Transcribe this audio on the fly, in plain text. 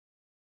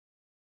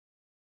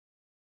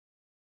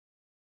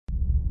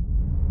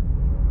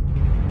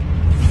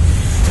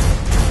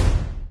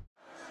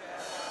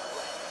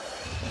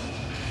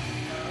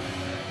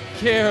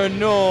Kieron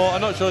Noor. I'm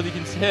not sure if you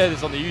can hear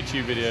this on the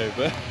YouTube video,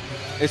 but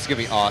it's gonna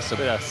be awesome.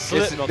 Yeah,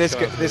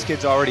 this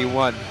kid's already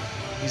won.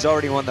 He's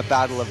already won the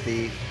battle of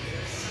the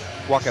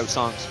walkout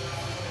songs.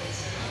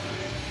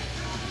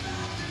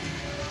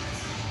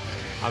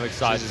 I'm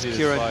excited to see this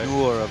Kieron fight.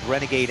 Noor of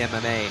Renegade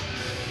MMA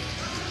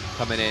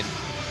coming in.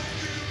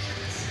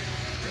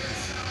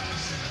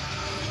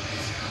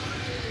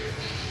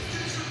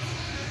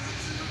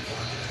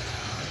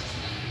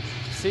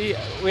 See,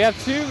 we have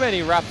too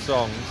many rap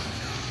songs.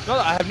 Not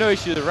that I have no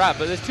issue with rap,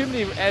 but there's too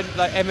many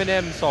like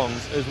Eminem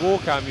songs as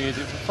walkout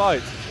music for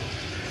fights.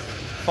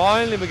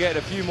 Finally, we're getting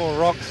a few more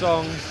rock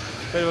songs,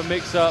 bit of a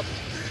mix-up.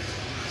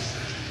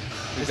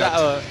 Is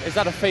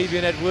that a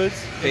Fabian Edwards?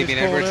 Fabian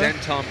Edwards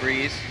and Tom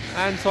Breeze.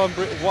 And Tom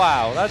Breeze.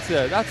 Wow, that's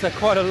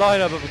quite a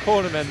lineup of a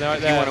cornerman right there.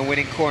 If you want a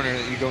winning corner,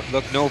 you go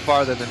look no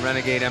farther than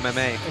Renegade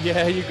MMA.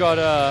 Yeah, you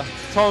got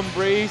Tom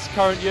Breeze,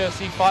 current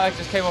UFC fighter,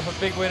 just came off a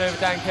big win over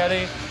Dan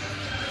Kelly.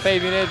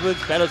 Fabian Edwards,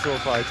 Bellator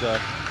fighter.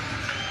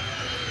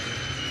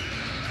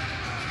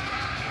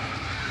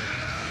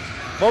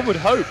 One would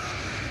hope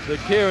that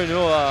Kieron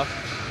Noor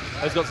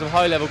has got some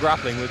high-level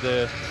grappling with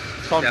the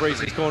Tom Breeze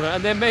in his corner,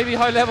 and then maybe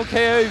high-level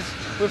KOs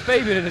with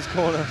Fabian in his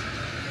corner.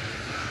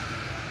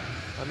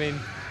 I mean,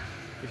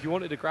 if you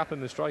wanted to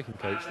grappling the striking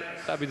coach,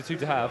 that'd be the two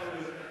to have.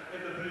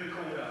 In the blue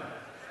corner,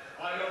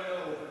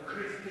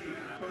 Christi,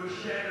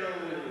 Buiceanu.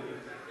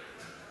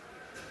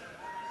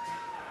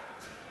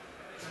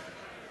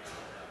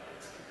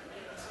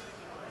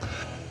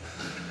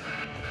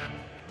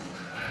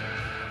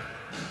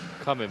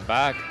 Coming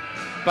back.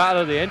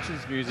 Battle of the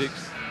entrance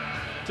music's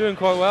doing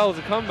quite well as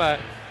a comeback.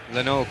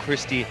 Lonot,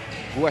 Christi,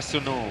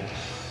 Buiceanu.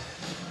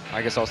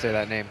 I guess I'll say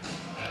that name.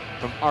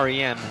 From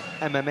REM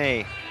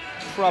MMA,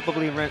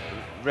 probably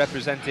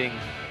representing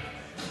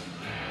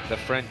the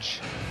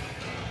French.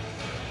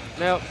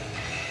 Now,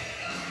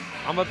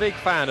 I'm a big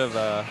fan of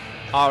REM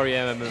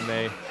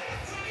MMA,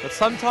 but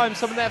sometimes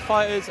some of their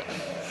fighters,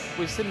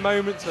 we've seen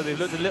moments where they've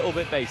looked a little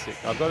bit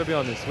basic. I've got to be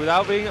honest.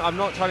 I'm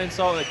not trying to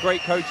insult. They're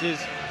great coaches,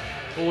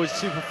 always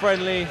super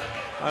friendly,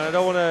 and I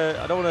don't want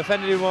to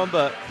offend anyone,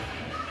 but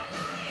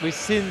we've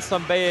seen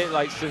some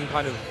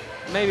kind of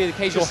maybe an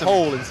occasional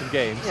hole in some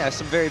games. Yeah,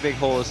 some very big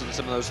holes, and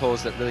some of those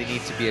holes that really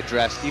need to be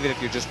addressed. Even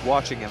if you're just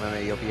watching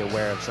MMA, you'll be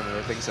aware of some of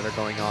the things that are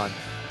going on.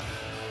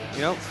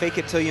 You know, fake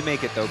it till you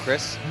make it, though,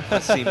 Chris.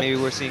 Let's see, maybe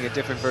we're seeing a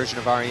different version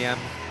of REM.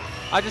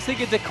 I just think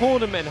if the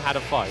cornermen had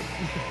a fight.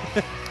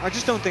 I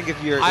just don't think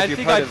if you're. I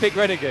think I'd pick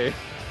Renegade.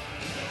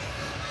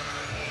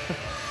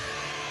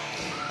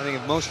 I think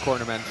if most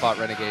cornermen fought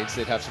Renegades,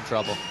 they'd have some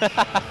trouble.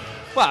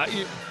 Well,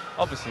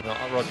 obviously not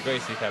Roger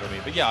Gracie Academy,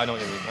 but yeah, I know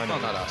what you mean. I know.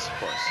 Well, not us, of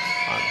course.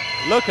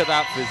 Look at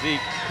that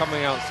physique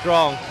coming out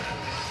strong.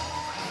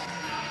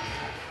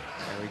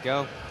 There we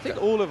go. I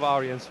think all of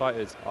REM's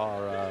fighters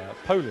are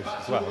Polish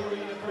as well.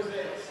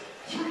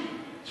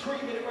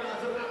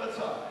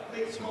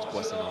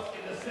 Buiceanu.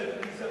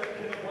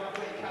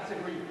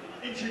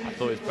 I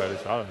thought it was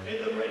Polish, I don't know.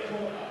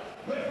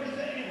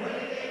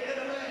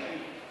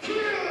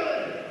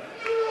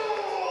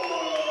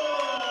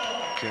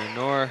 Kieron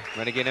Noor,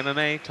 Renegade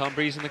MMA, Tom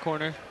Breeze in the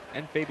corner,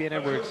 and Fabian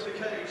Edwards.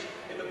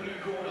 In the blue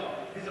corner,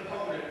 his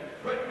opponent,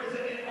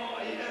 representing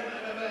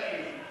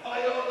MMA,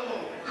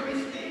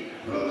 Christi,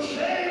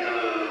 Buiceanu.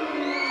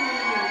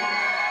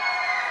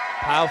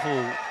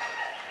 Powerful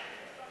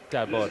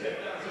dad bod.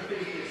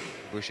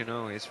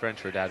 Buiceanu is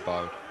French for dad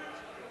bod.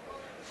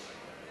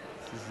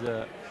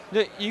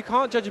 Look, you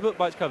can't judge a book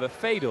by its cover.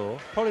 Fedor,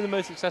 probably the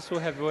most successful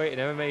heavyweight in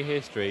MMA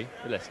history,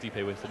 unless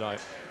Stipe wins tonight.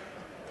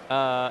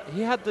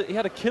 He had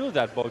a killer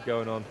dad bod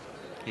going on.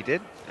 He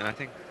did, and I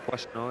think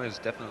Buiceanu has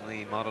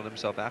definitely modeled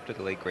himself after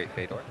the late great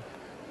Fedor.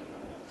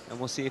 And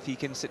we'll see if he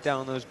can sit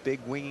down those big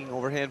winging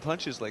overhand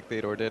punches like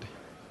Fedor did.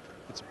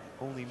 It's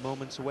only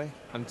moments away.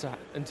 And to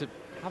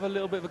have a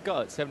little bit of a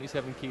gut at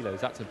 77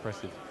 kilos, that's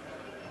impressive.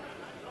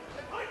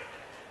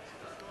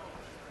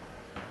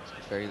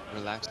 Very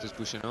relaxed as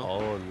Buiceanu.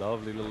 Oh,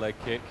 lovely little leg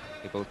kick.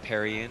 They both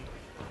parry in,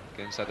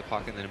 get inside the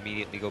pocket, and then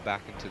immediately go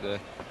back into the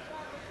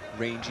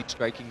rangy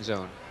striking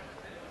zone.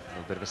 A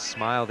little bit of a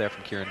smile there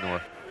from Kieron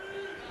Noor.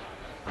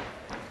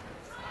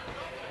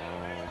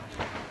 Oh.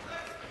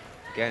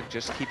 Again,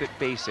 just keep it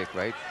basic,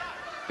 right?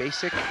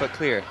 Basic but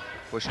clear.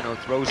 Buiceanu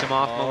throws him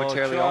off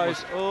momentarily.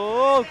 Almost.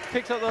 Oh,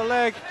 picked up the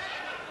leg.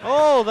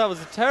 Oh, that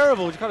was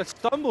terrible. He kind of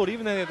stumbled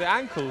even though the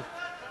ankle.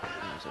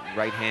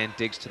 Right hand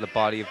digs to the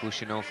body of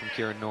Buiceanu from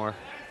Kieron Noor.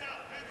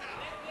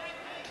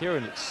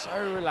 Kieron looks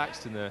so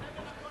relaxed in there.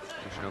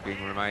 Buiceanu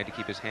being reminded to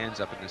keep his hands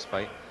up in this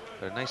fight,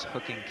 but a nice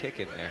hooking kick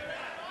in there.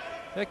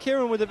 Yeah,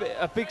 Kieron with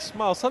a big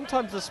smile.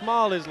 Sometimes the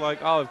smile is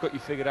like, oh, I've got you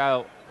figured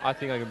out. I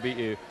think I can beat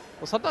you.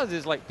 Well, sometimes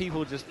it's like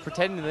people just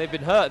pretending they've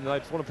been hurt and they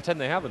just want to pretend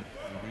they haven't.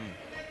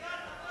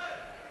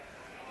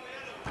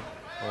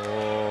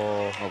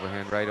 Oh,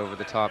 overhand right over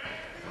the top.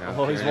 Now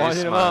oh, he's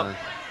winding him up.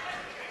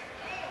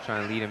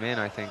 Trying to lead him in,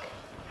 I think.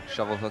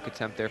 Shovel hook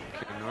attempt there from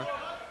Kieron Noor.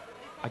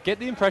 I get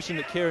the impression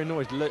that Kieron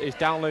Noor is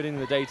downloading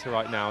the data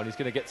right now and he's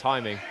going to get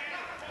timing.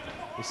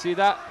 You see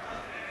that?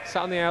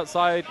 Sat on the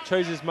outside,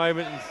 chose his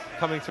moment, and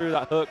coming through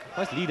that hook.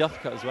 Nice lead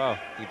uppercut as well.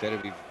 You better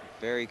be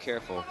very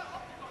careful.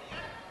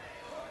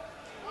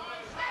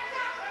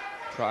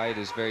 Pride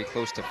is very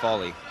close to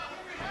folly.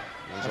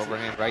 Those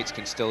overhand rights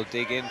can still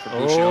dig in for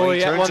Buiceanu.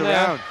 He turns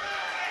around.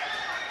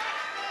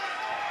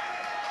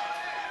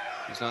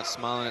 He's not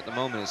smiling at the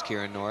moment as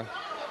Kieron Noor.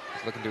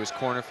 He's looking to his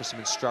corner for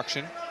some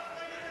instruction.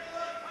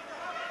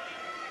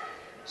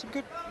 Some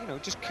good, you know,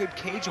 just good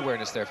cage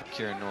awareness there from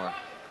Kieron Noor.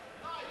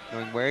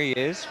 Knowing where he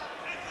is,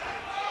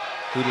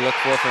 who to look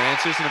for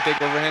answers, and a big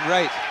overhand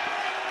right.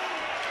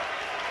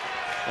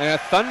 And a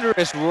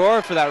thunderous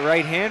roar for that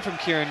right hand from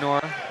Kieron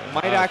Noor.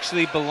 Might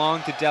actually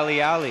belong to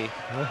Dele Alli.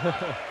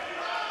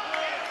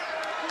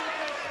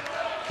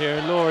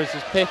 Kieron Noor is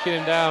just picking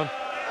him down,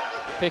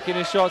 picking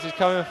his shots. He's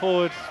coming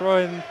forward,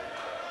 throwing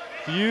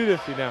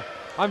beautifully now.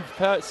 I'm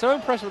so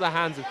impressed with the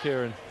hands of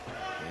Kieron.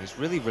 He's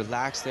really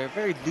relaxed there,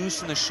 very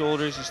loose in the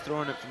shoulders. He's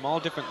throwing it from all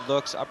different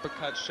looks,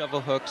 uppercuts,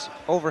 shovel hooks,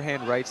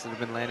 overhand rights that have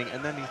been landing,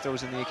 and then he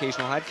throws in the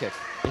occasional head kick.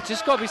 It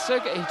just got to be so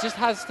good. He just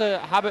has the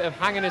habit of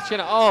hanging his chin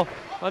out. Oh,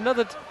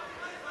 another.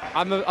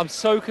 I'm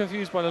so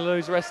confused by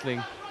Lonot's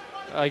wrestling.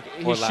 Like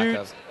he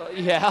shoots,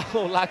 yeah,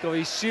 or lack of.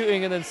 He's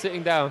shooting and then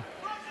sitting down.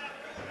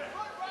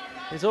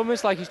 It's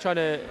almost like he's trying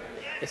to.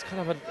 It's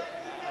kind of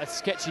a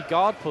sketchy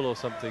guard pull or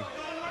something.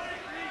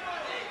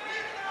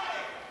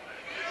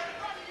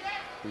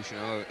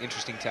 Buiceanu,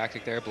 interesting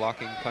tactic there,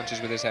 blocking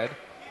punches with his head.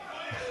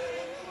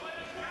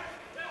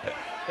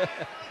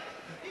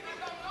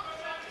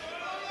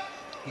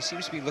 He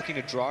seems to be looking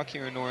to draw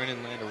Kieron Noor in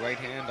and land a right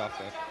hand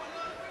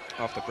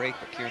off the break,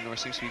 but Kieron Noor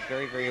seems to be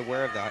very, very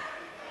aware of that.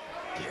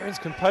 Kieron's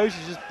composure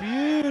is just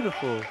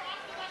beautiful.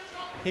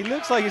 He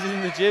looks like he's in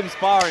the gym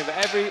sparring, but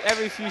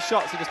every few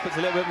shots he just puts a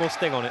little bit more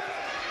sting on it.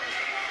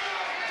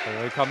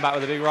 So they come back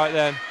with a big right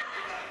then.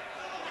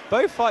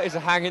 Both fighters are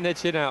hanging their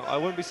chin out. I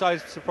wouldn't be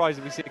surprised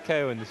if we see a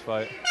KO in this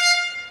fight.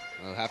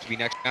 It'll have to be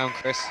next round,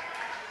 Chris.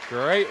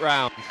 Great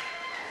round.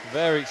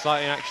 Very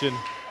exciting action.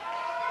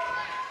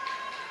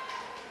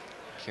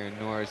 Kieron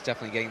Noor is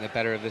definitely getting the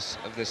better of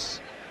this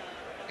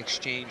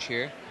exchange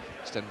here.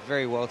 He's done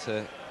very well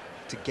to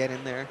get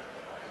in there,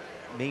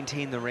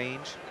 maintain the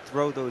range,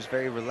 throw those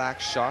very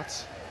relaxed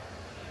shots,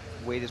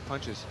 weight his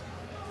punches.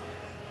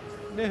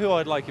 You know who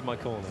I'd like in my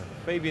corner?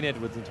 Fabian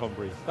Edwards and Tom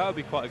Breeze. That would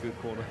be quite a good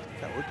corner.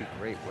 That would be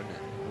great, wouldn't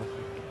it?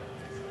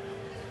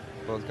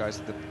 Both guys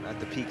at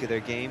the peak of their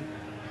game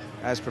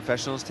as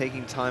professionals,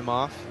 taking time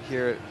off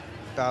here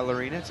at Battle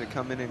Arena to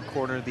come in and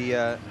corner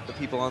the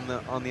people on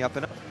the up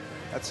and up.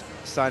 That's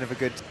a sign of a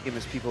good team,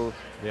 as people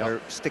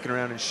are sticking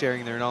around and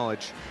sharing their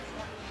knowledge.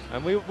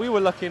 And we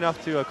were lucky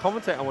enough to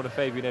commentate on one of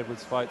Fabian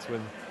Edwards' fights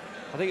when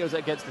I think it was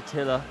against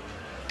Attila.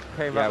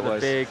 Came out with a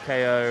big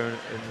KO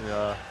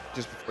in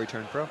just before he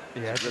turned pro.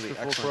 Yeah, just really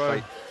before excellent pro.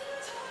 fight.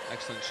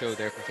 Excellent show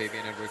there from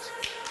Fabian Edwards.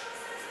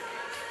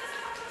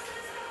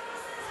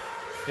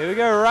 Here we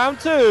go, round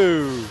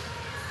two.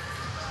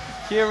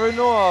 Kieron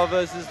Noor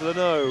versus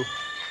Lonot.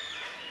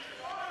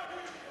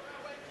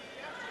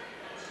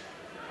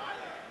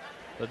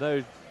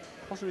 Lonot,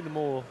 possibly the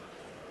more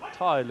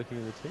tired looking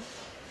of the two.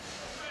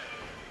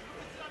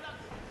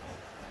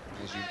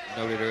 As you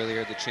noted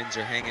earlier, the chins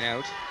are hanging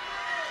out.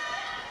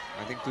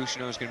 I think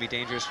Buiceanu is going to be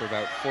dangerous for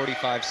about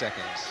 45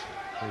 seconds.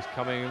 He's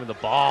coming in with the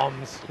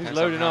bombs. Depends He's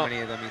loading on how up.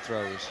 many of them he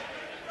throws.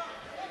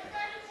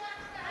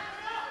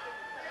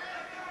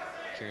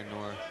 Kieron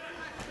Noor.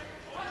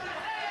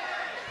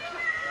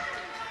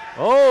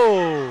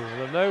 Oh,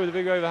 Lonot with a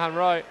big overhand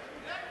right.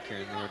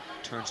 Kieron Noor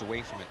turns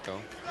away from it though.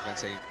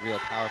 That's a real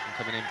power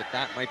from coming in, but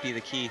that might be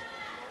the key.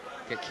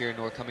 Get Kieron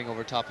Noor coming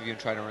over top of you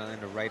and try to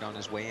land a right on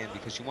his way in,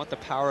 because you want the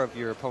power of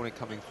your opponent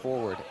coming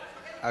forward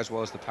as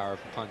well as the power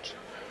of the punch.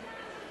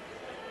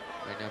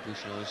 Right now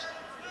Buiceanu is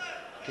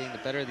getting the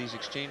better of these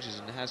exchanges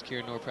and has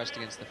Kieron Noor pressed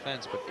against the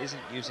fence, but isn't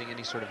using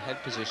any sort of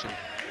head position.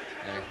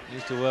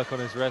 Needs to work on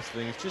his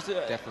wrestling. It's just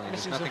definitely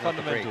missing there's some nothing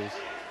fundamentals.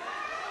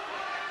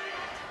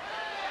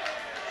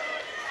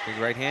 Big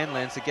right hand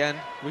lands again.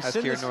 Has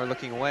Kieron Noor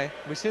looking away.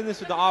 We've seen this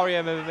with the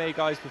REM MMA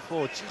guys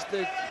before. Just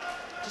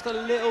a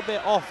little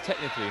bit off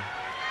technically.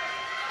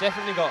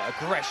 Definitely got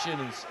aggression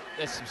and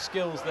there's some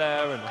skills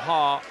there and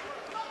heart.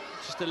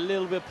 Just a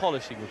little bit of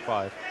polishing with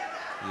Pride.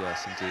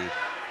 Yes, indeed.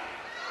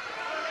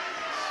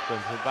 Spin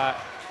to the back.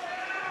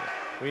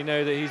 We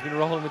know that he's been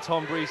rolling with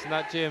Tom Breeze in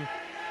that gym.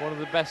 One of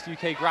the best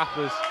UK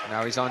grapplers.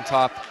 Now he's on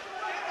top.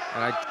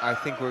 And I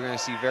think we're going to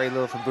see very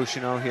little from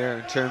Buiceanu here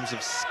in terms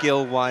of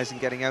skill-wise and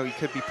getting out. He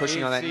could be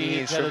pushing on that knee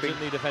and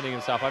intelligently defending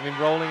himself. I mean,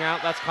 rolling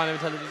out, that's kind of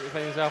intelligently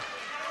defending himself.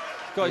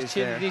 He's got his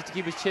chin, he needs to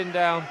keep his chin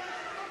down.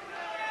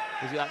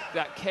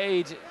 That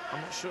cage,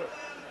 I'm not sure.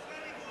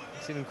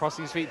 I've seen him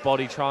crossing his feet,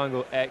 body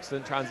triangle,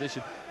 excellent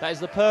transition. That is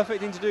the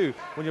perfect thing to do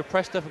when you're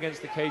pressed up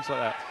against the cage like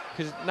that.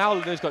 Because now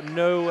Lonot's got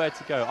nowhere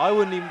to go. I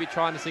wouldn't even be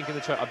trying to sink in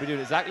the choke. I'd be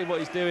doing exactly what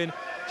he's doing,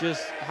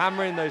 just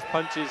hammering those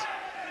punches.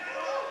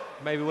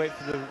 Maybe wait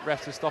for the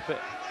ref to stop it.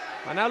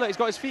 And now look, he's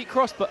got his feet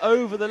crossed, but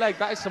over the leg.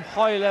 That is some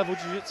high-level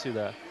jiu-jitsu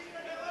there.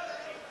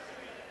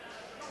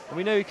 And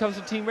we know he comes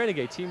from Team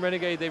Renegade. Team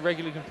Renegade, they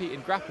regularly compete in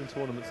grappling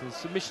tournaments and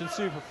submission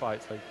super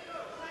fights. Like,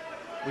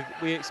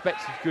 we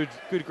expect good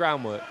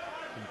groundwork.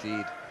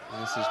 Indeed.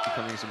 And this is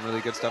becoming some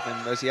really good stuff.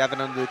 And does he have it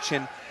under the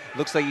chin?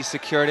 Looks like he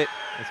secured it.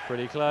 It's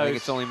pretty close. I think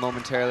it's only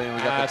momentarily, and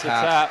we got That's the a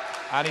tap.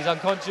 and he's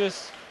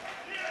unconscious.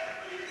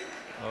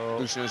 Oh.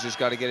 Buiceanu's just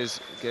got to get his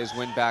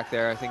win back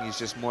there. I think he's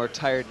just more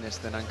tiredness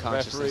than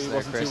unconsciousness. Referee there,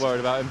 wasn't Chris. too worried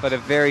about him. But a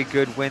very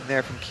good win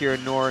there from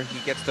Kieron Noor. He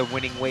gets the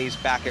winning ways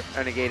back at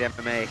Renegade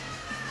MMA.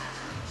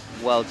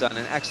 Well done,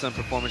 an excellent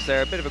performance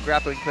there. A bit of a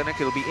grappling clinic.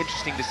 It'll be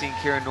interesting to see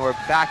Kieron Noor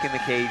back in the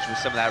cage with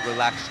some of that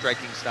relaxed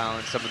striking style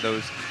and some of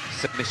those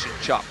submission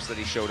chops that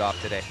he showed off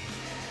today.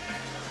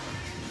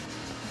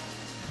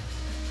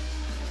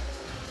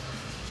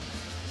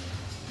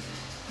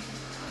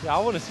 Yeah, I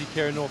want to see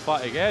Kieron Noor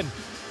fight again.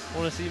 I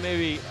want to see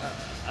maybe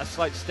a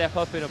slight step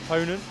up in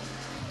opponent.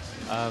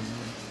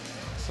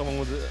 Someone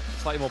with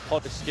slightly more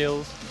polished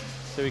skills,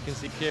 so we can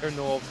see Kieron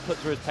Noor put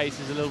through his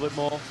paces a little bit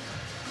more.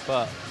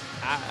 But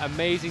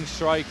amazing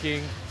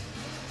striking,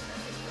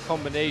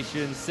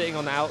 combination, sitting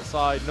on the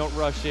outside, not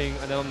rushing,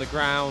 and then on the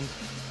ground,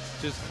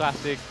 just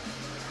classic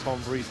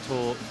Tom Breeze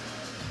taught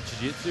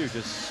jiu-jitsu,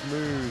 just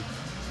smooth,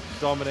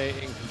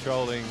 dominating,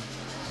 controlling.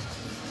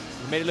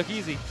 He made it look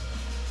easy.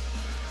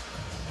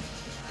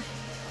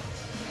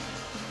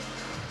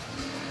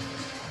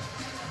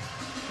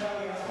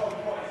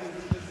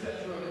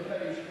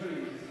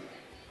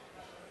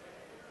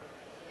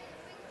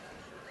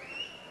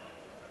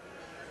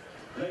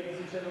 Ladies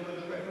and gentlemen,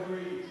 the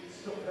referee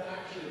stopped the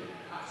action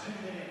at 2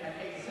 minutes and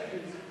 8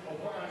 seconds of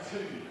round 2.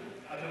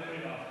 And the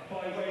winner,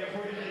 by way of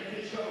winning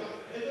the control,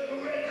 in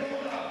the red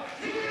corner,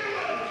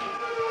 Kieron